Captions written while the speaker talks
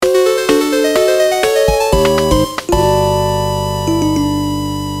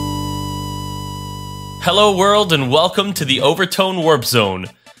Hello world and welcome to the Overtone Warp Zone.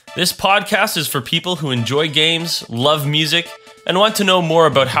 This podcast is for people who enjoy games, love music, and want to know more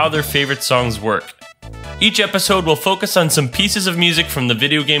about how their favorite songs work. Each episode will focus on some pieces of music from the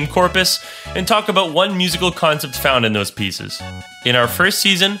video game corpus and talk about one musical concept found in those pieces. In our first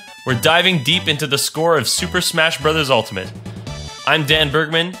season, we're diving deep into the score of Super Smash Bros. Ultimate. I'm Dan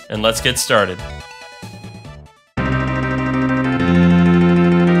Bergman, and let's get started.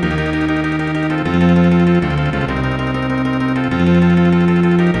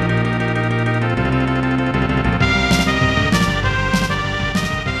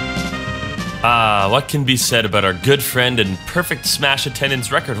 What can be said about our good friend and perfect Smash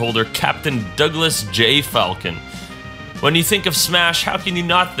attendance record holder, Captain Douglas J. Falcon? When you think of Smash, how can you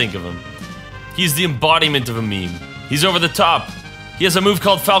not think of him? He's the embodiment of a meme. He's over the top. He has a move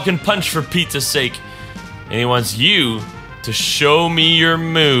called Falcon Punch, for Pete's sake. And he wants you to show me your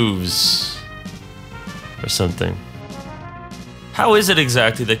moves. Or something. How is it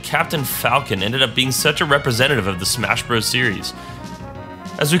exactly that Captain Falcon ended up being such a representative of the Smash Bros. Series?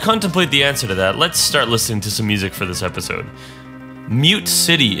 As we contemplate the answer to that, let's start listening to some music for this episode. Mute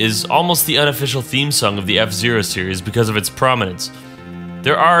City is almost the unofficial theme song of the F-Zero series because of its prominence.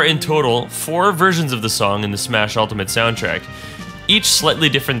 There are, in total, 4 versions of the song in the Smash Ultimate soundtrack, each slightly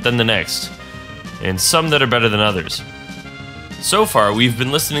different than the next, and some that are better than others. So far, we've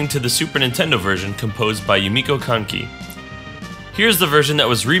been listening to the Super Nintendo version composed by Yumiko Kanki. Here's the version that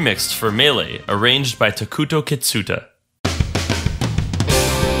was remixed for Melee, arranged by Takuto Kitsuta.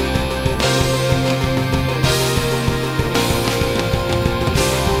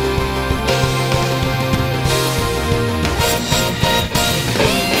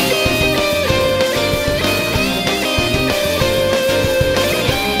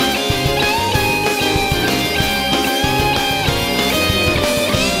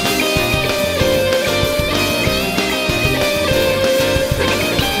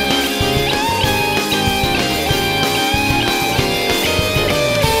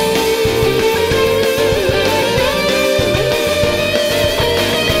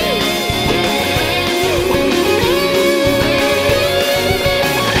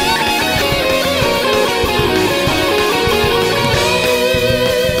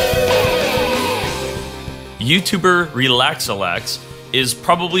 YouTuber Relaxalax is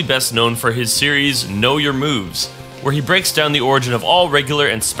probably best known for his series Know Your Moves, where he breaks down the origin of all regular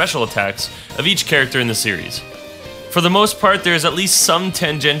and special attacks of each character in the series. For the most part, there is at least some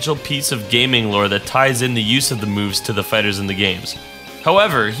tangential piece of gaming lore that ties in the use of the moves to the fighters in the games.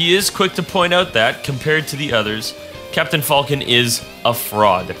 However, he is quick to point out that, compared to the others, Captain Falcon is a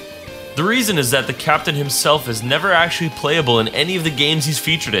fraud. The reason is that the Captain himself is never actually playable in any of the games he's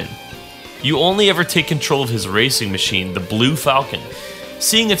featured in. You only ever take control of his racing machine, the Blue Falcon,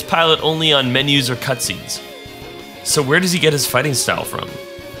 seeing its pilot only on menus or cutscenes. So where does he get his fighting style from?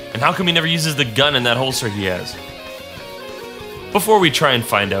 And how come he never uses the gun in that holster he has? Before we try and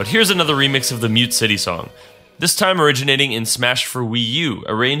find out, here's another remix of the Mute City song, this time originating in Smash for Wii U,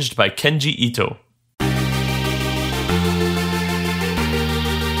 arranged by Kenji Ito.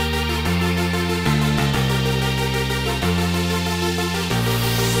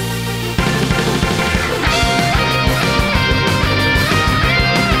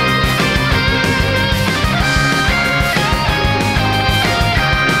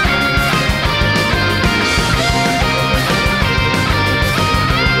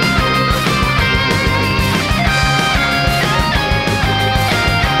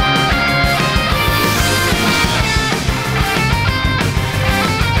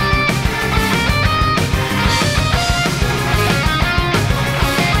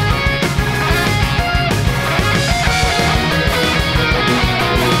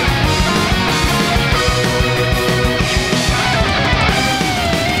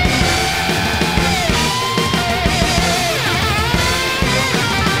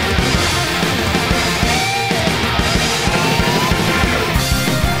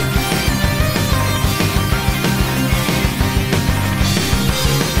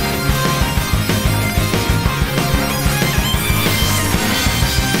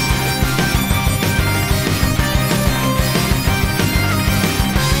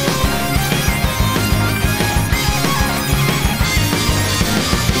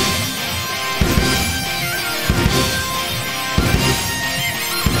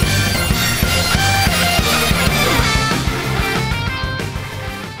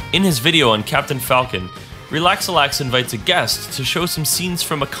 In his video on Captain Falcon, Relaxalax invites a guest to show some scenes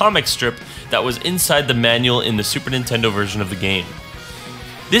from a comic strip that was inside the manual in the Super Nintendo version of the game.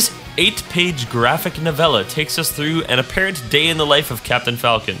 This 8-page graphic novella takes us through an apparent day in the life of Captain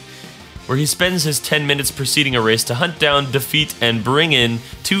Falcon, where he spends his 10 minutes preceding a race to hunt down, defeat, and bring in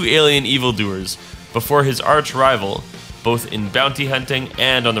 2 alien evildoers before his arch rival, both in bounty hunting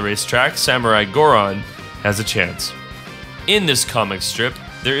and on the racetrack, Samurai Goron, has a chance. In this comic strip,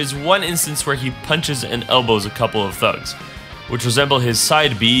 there is one instance where he punches and elbows a couple of thugs, which resemble his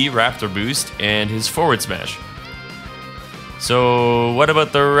side B, Raptor Boost, and his forward smash. So, what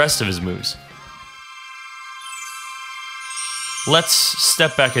about the rest of his moves? Let's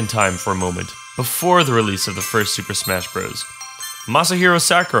step back in time for a moment, before the release of the first Super Smash Bros. Masahiro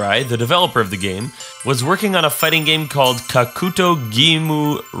Sakurai, the developer of the game, was working on a fighting game called Kakuto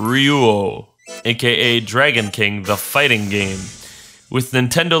Gimu Ryuo, aka Dragon King the Fighting Game, with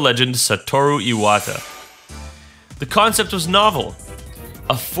Nintendo legend Satoru Iwata. The concept was novel,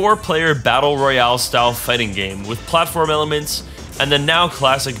 a 4-player battle royale style fighting game with platform elements and the now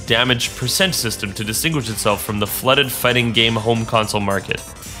classic damage percent system to distinguish itself from the flooded fighting game home console market.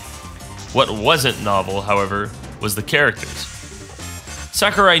 What wasn't novel, however, was the characters.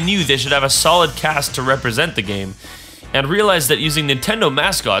 Sakurai knew they should have a solid cast to represent the game, and realized that using Nintendo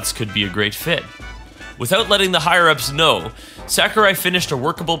mascots could be a great fit. Without letting the higher-ups know, Sakurai finished a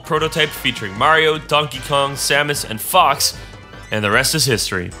workable prototype featuring Mario, Donkey Kong, Samus, and Fox, and the rest is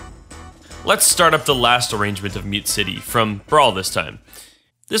history. Let's start up the last arrangement of Mute City, from Brawl this time.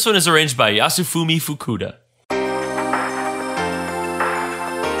 This one is arranged by Yasufumi Fukuda.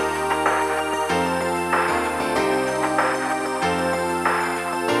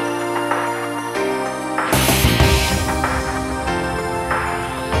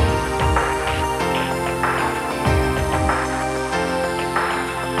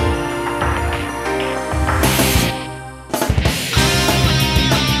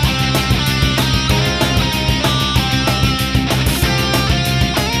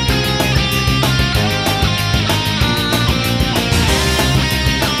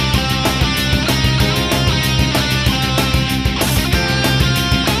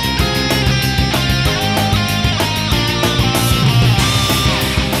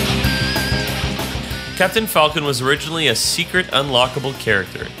 Captain Falcon was originally a secret unlockable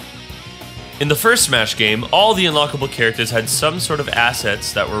character. In the first Smash game, all the unlockable characters had some sort of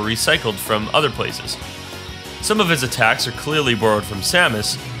assets that were recycled from other places. Some of his attacks are clearly borrowed from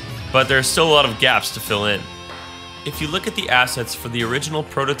Samus, but there are still a lot of gaps to fill in. If you look at the assets for the original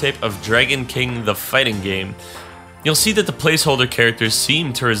prototype of Dragon King the Fighting Game, you'll see that the placeholder characters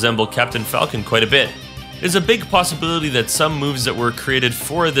seem to resemble Captain Falcon quite a bit. There's a big possibility that some moves that were created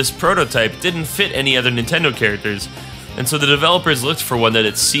for this prototype didn't fit any other Nintendo characters, and so the developers looked for one that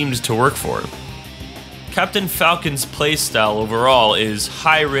it seemed to work for. Captain Falcon's playstyle overall is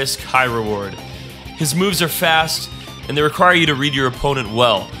high risk, high reward. His moves are fast, and they require you to read your opponent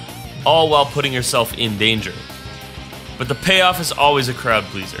well, all while putting yourself in danger. But the payoff is always a crowd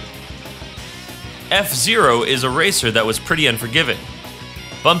pleaser. F-Zero is a racer that was pretty unforgiving.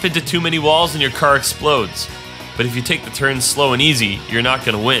 Bump into too many walls and your car explodes. But if you take the turns slow and easy, you're not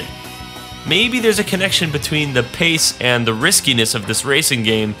going to win. Maybe there's a connection between the pace and the riskiness of this racing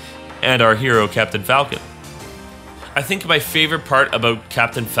game and our hero Captain Falcon. I think my favorite part about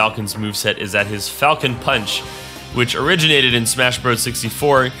Captain Falcon's moveset is that his Falcon Punch, which originated in Smash Bros.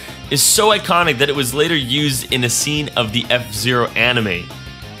 64, is so iconic that it was later used in a scene of the F-Zero anime.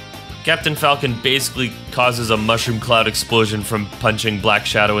 Captain Falcon basically causes a mushroom cloud explosion from punching Black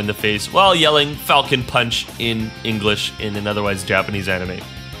Shadow in the face while yelling Falcon Punch in English in an otherwise Japanese anime.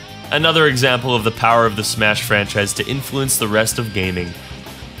 Another example of the power of the Smash franchise to influence the rest of gaming.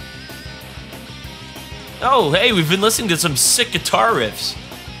 Oh, hey, we've been listening to some sick guitar riffs.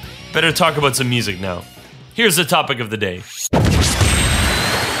 Better talk about some music now. Here's the topic of the day.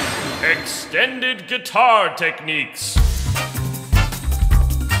 Extended guitar techniques.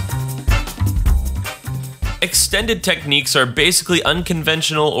 Extended techniques are basically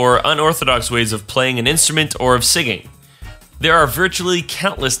unconventional or unorthodox ways of playing an instrument or of singing. There are virtually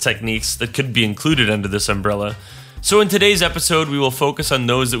countless techniques that could be included under this umbrella, so in today's episode we will focus on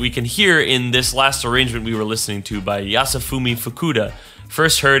those that we can hear in this last arrangement we were listening to by Yasufumi Fukuda,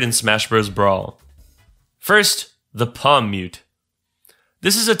 first heard in Smash Bros. Brawl. First, the palm mute.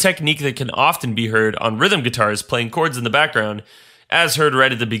 This is a technique that can often be heard on rhythm guitars playing chords in the background, as heard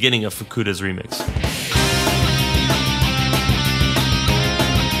right at the beginning of Fukuda's remix.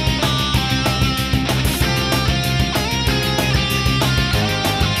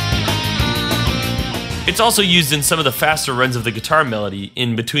 It's also used in some of the faster runs of the guitar melody,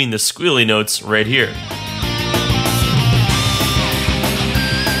 in between the squealy notes right here.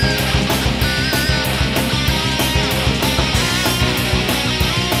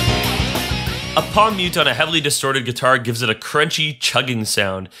 A A palm mute on a heavily distorted guitar gives it a crunchy, chugging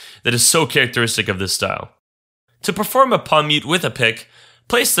sound that is so characteristic of this style. To perform a palm mute with a pick,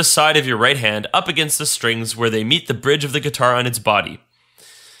 place the side of your right hand up against the strings where they meet the bridge of the guitar on its body.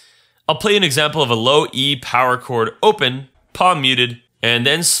 I'll play an example of a low E power chord open, palm muted, and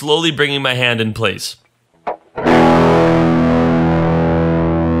then slowly bringing my hand in place.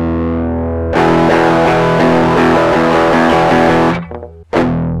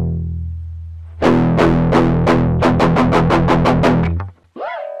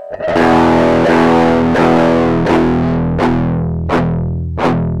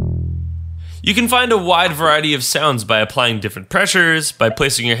 You can find a wide variety of sounds by applying different pressures, by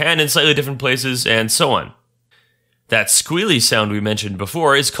placing your hand in slightly different places, and so on. That squealy sound we mentioned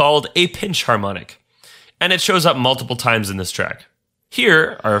before is called a pinch harmonic, and it shows up multiple times in this track.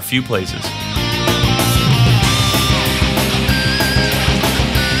 Here are a few places.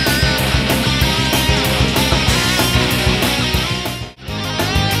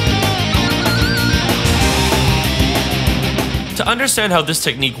 To understand how this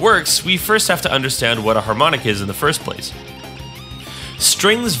technique works, we first have to understand what a harmonic is in the first place.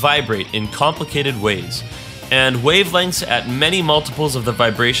 Strings vibrate in complicated ways, and wavelengths at many multiples of the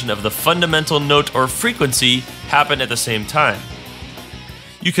vibration of the fundamental note or frequency happen at the same time.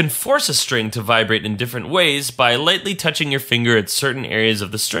 You can force a string to vibrate in different ways by lightly touching your finger at certain areas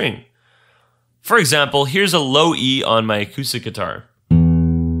of the string. For example, here's a low E on my acoustic guitar.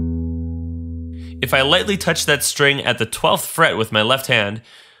 If I lightly touch that string at the 12th fret with my left hand,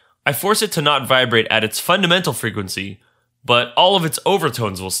 I force it to not vibrate at its fundamental frequency, but all of its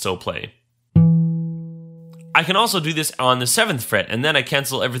overtones will still play. I can also do this on the 7th fret, and then I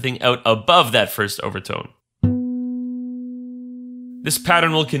cancel everything out above that first overtone. This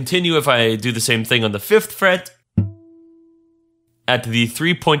pattern will continue if I do the same thing on the 5th fret, at the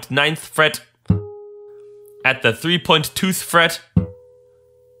 3.9th fret, at the 3.2th fret,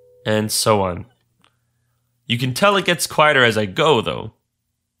 and so on. You can tell it gets quieter as I go, though.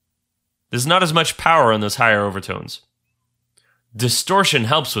 There's not as much power on those higher overtones. Distortion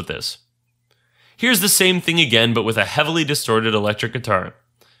helps with this. Here's the same thing again, but with a heavily distorted electric guitar.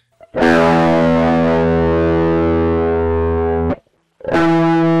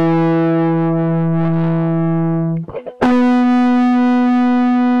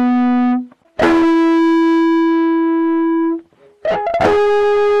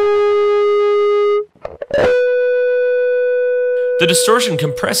 The distortion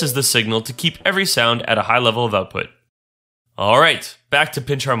compresses the signal to keep every sound at a high level of output. Alright, back to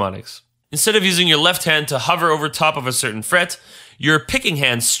pinch harmonics. Instead of using your left hand to hover over top of a certain fret, your picking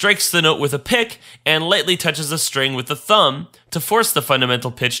hand strikes the note with a pick and lightly touches the string with the thumb to force the fundamental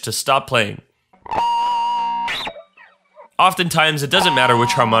pitch to stop playing. Oftentimes, it doesn't matter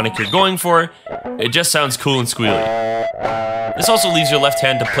which harmonic you're going for, it just sounds cool and squealy. This also leaves your left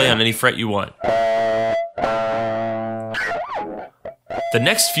hand to play on any fret you want. The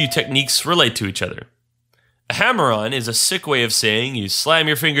next few techniques relate to each other. A hammer-on is a sick way of saying you slam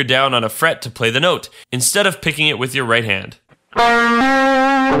your finger down on a fret to play the note, instead of picking it with your right hand.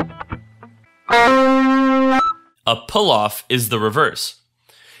 A pull-off is the reverse.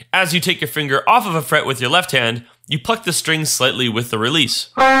 As you take your finger off of a fret with your left hand, you pluck the string slightly with the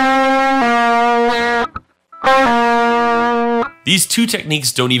release. These two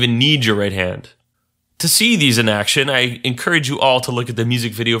techniques don't even need your right hand. To see these in action, I encourage you all to look at the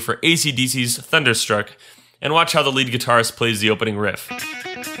music video for AC/DC's Thunderstruck and watch how the lead guitarist plays the opening riff.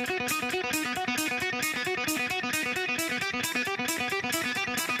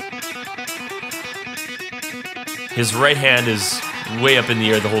 His right hand is way up in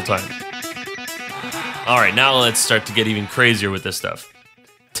the air the whole time. Alright, now let's start to get even crazier with this stuff.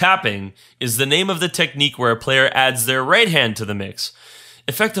 Tapping is the name of the technique where a player adds their right hand to the mix,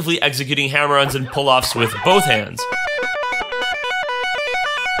 effectively executing hammer-ons and pull-offs with both hands.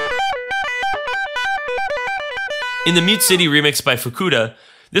 In the Mute City remix by Fukuda,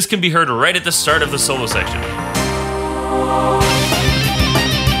 this can be heard right at the start of the solo section.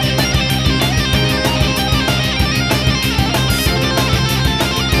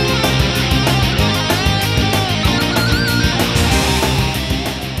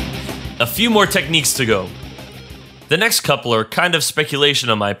 A few more techniques to go. The next couple are kind of speculation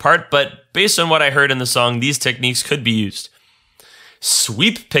on my part, but based on what I heard in the song, these techniques could be used.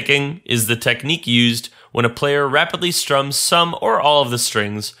 Sweep picking is the technique used when a player rapidly strums some or all of the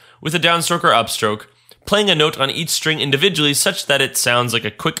strings with a downstroke or upstroke, playing a note on each string individually such that it sounds like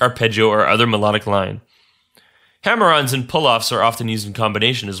a quick arpeggio or other melodic line. Hammer-ons and pull-offs are often used in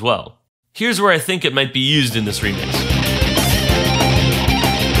combination as well. Here's where I think it might be used in this remix.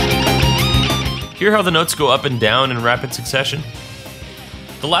 Hear how the notes go up and down in rapid succession?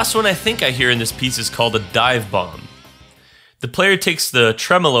 The last one I think I hear in this piece is called a dive bomb. The player takes the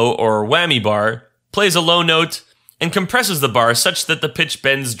tremolo or whammy bar, plays a low note, and compresses the bar such that the pitch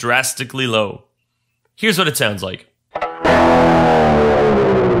bends drastically low. Here's what it sounds like.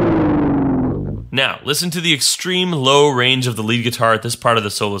 Now, listen to the extreme low range of the lead guitar at this part of the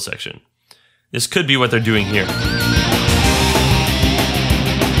solo section. This could be what they're doing here.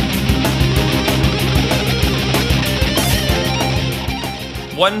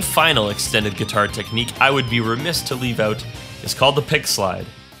 One final extended guitar technique I would be remiss to leave out is called the pick slide.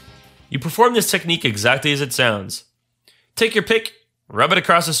 You perform this technique exactly as it sounds. Take your pick, rub it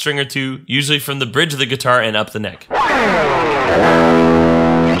across a string or two, usually from the bridge of the guitar and up the neck. I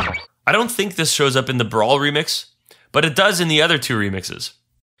don't think this shows up in the Brawl remix, but it does in the other two remixes.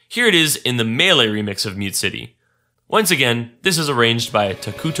 Here it is in the Melee remix of Mute City. Once again, this is arranged by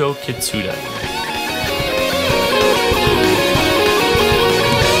Takuto Kitsuda.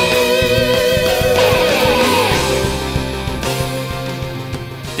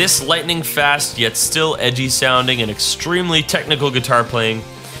 This lightning fast yet still edgy sounding and extremely technical guitar playing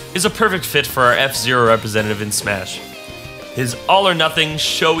is a perfect fit for our F-Zero representative in Smash. His all-or-nothing,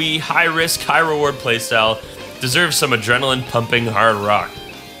 showy, high-risk, high-reward playstyle deserves some adrenaline-pumping hard rock.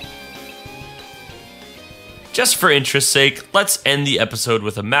 Just for interest's sake, let's end the episode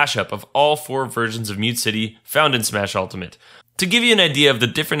with a mashup of all 4 versions of Mute City found in Smash Ultimate, to give you an idea of the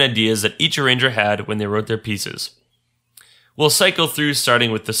different ideas that each arranger had when they wrote their pieces. We'll cycle through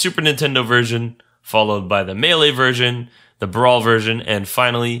starting with the Super Nintendo version, followed by the Melee version, the Brawl version, and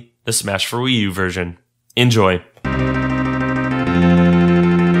finally, the Smash for Wii U version. Enjoy!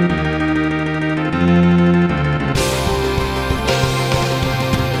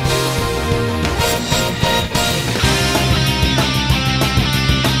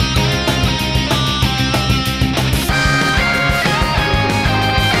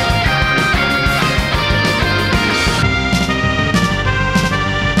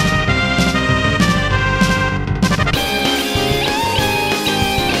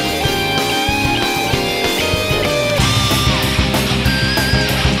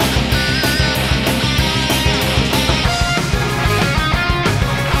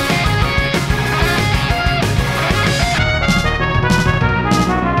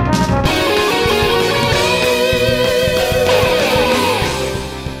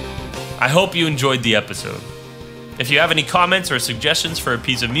 I hope you enjoyed the episode. If you have any comments or suggestions for a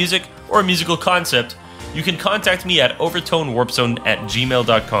piece of music or a musical concept, you can contact me at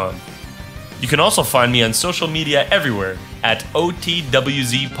overtonewarpzone@gmail.com. You can also find me on social media everywhere at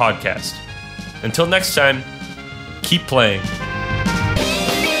OTWZ Podcast. Until next time, keep playing.